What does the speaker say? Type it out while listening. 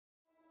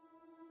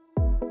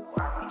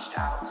I reached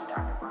out to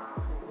Dr.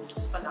 Brown, who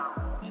was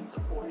phenomenal in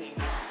supporting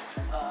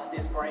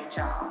this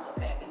brainchild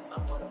of having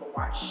somewhat of a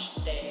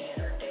watch dad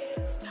or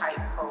dad's type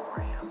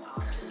program,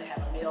 just to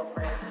have a male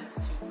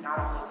presence to not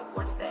only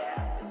support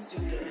staff but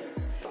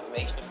students. It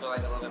makes me feel like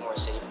a little bit more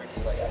safer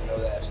because like I know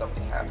that if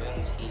something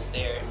happens, he's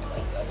there and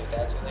like the other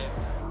dads are there.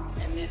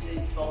 And this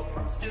is both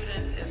from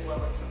students as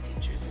well as from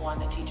teachers. One,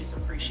 the teachers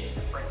appreciate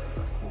the presence,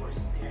 of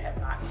course. There have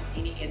not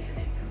been any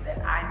incidences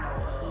that I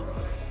know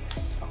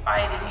of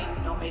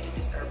fighting, no major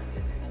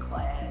disturbances in the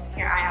class.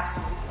 Here, I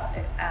absolutely love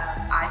it.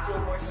 I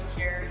feel more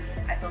secure,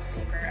 I feel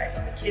safer, I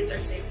feel the kids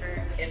are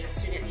safer. If a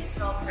student needs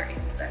help, they're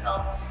able to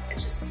help.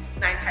 It's just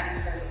nice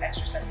having those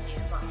extra set of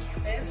hands on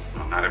campus.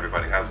 Not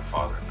everybody has a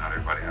father, not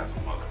everybody has a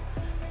mother.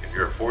 If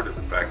you're afforded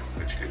the fact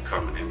that you can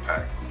come and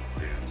impact,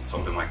 then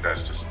something like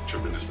that's just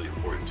tremendously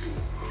important too.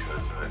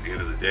 Because at the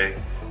end of the day,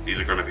 these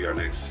are going to be our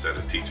next set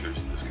of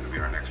teachers, this is going to be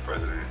our next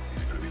president,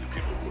 these are going to be the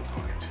people who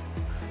are going to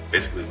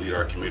basically lead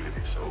our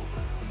community. So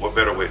what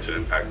better way to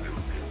impact them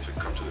than to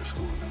come to their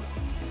school and do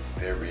it?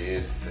 There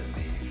is the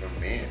need for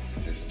men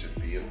just to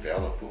be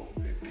available.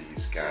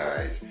 These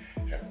guys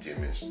have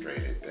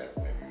demonstrated that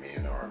when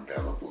men are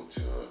available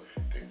to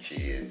the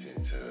kids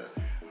and to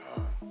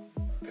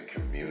the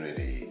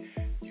community,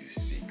 you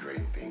see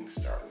great things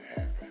starting